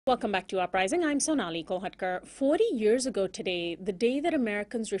Welcome back to Uprising. I'm Sonali Kolhatkar. 40 years ago today, the day that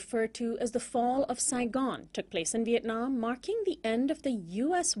Americans refer to as the fall of Saigon took place in Vietnam, marking the end of the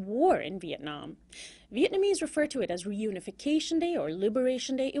U.S. war in Vietnam. Vietnamese refer to it as Reunification Day or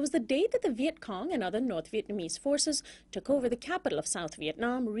Liberation Day. It was the day that the Viet Cong and other North Vietnamese forces took over the capital of South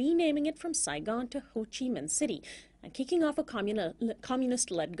Vietnam, renaming it from Saigon to Ho Chi Minh City and kicking off a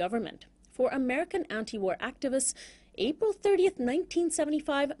communist-led government. For American anti-war activists, April 30th,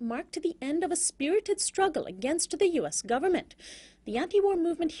 1975 marked the end of a spirited struggle against the U.S. government. The anti-war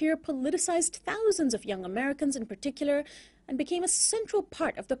movement here politicized thousands of young Americans in particular and became a central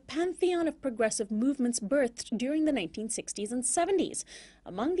part of the pantheon of progressive movements birthed during the 1960s and 70s.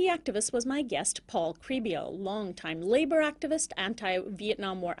 Among the activists was my guest, Paul Kreibehl, longtime labor activist,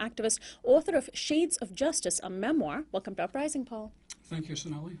 anti-Vietnam War activist, author of Shades of Justice, a memoir. Welcome to Uprising, Paul. Thank you,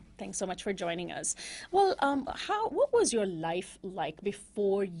 Sonali. Thanks so much for joining us. Well, what was your life like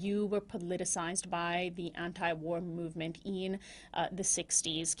before you were politicized by the anti-war movement in the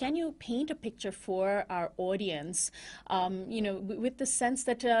 60s? Can you paint a picture for our audience, with the sense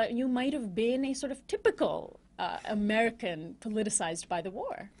that you might have been a sort of typical American politicized by the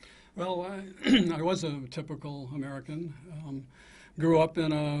war? Well, I was a typical American. Grew up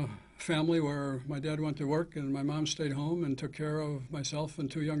in a family where my dad went to work and my mom stayed home and took care of myself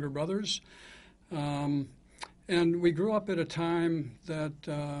and two younger brothers. And we grew up at a time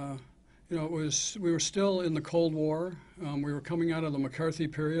that, we were still in the Cold War. We were coming out of the McCarthy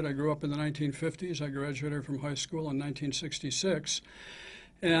period. I grew up in the 1950s. I graduated from high school in 1966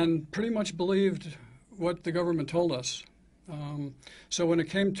 and pretty much believed what the government told us. So when it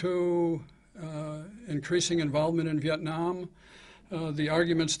came to increasing involvement in Vietnam, the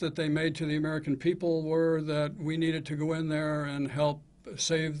arguments that they made to the American people were that we needed to go in there and help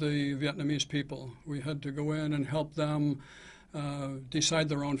save the Vietnamese people. We had to go in and help them decide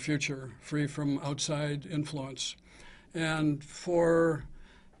their own future, free from outside influence. And for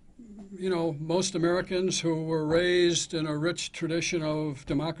most Americans who were raised in a rich tradition of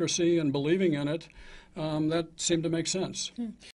democracy and believing in it, that seemed to make sense.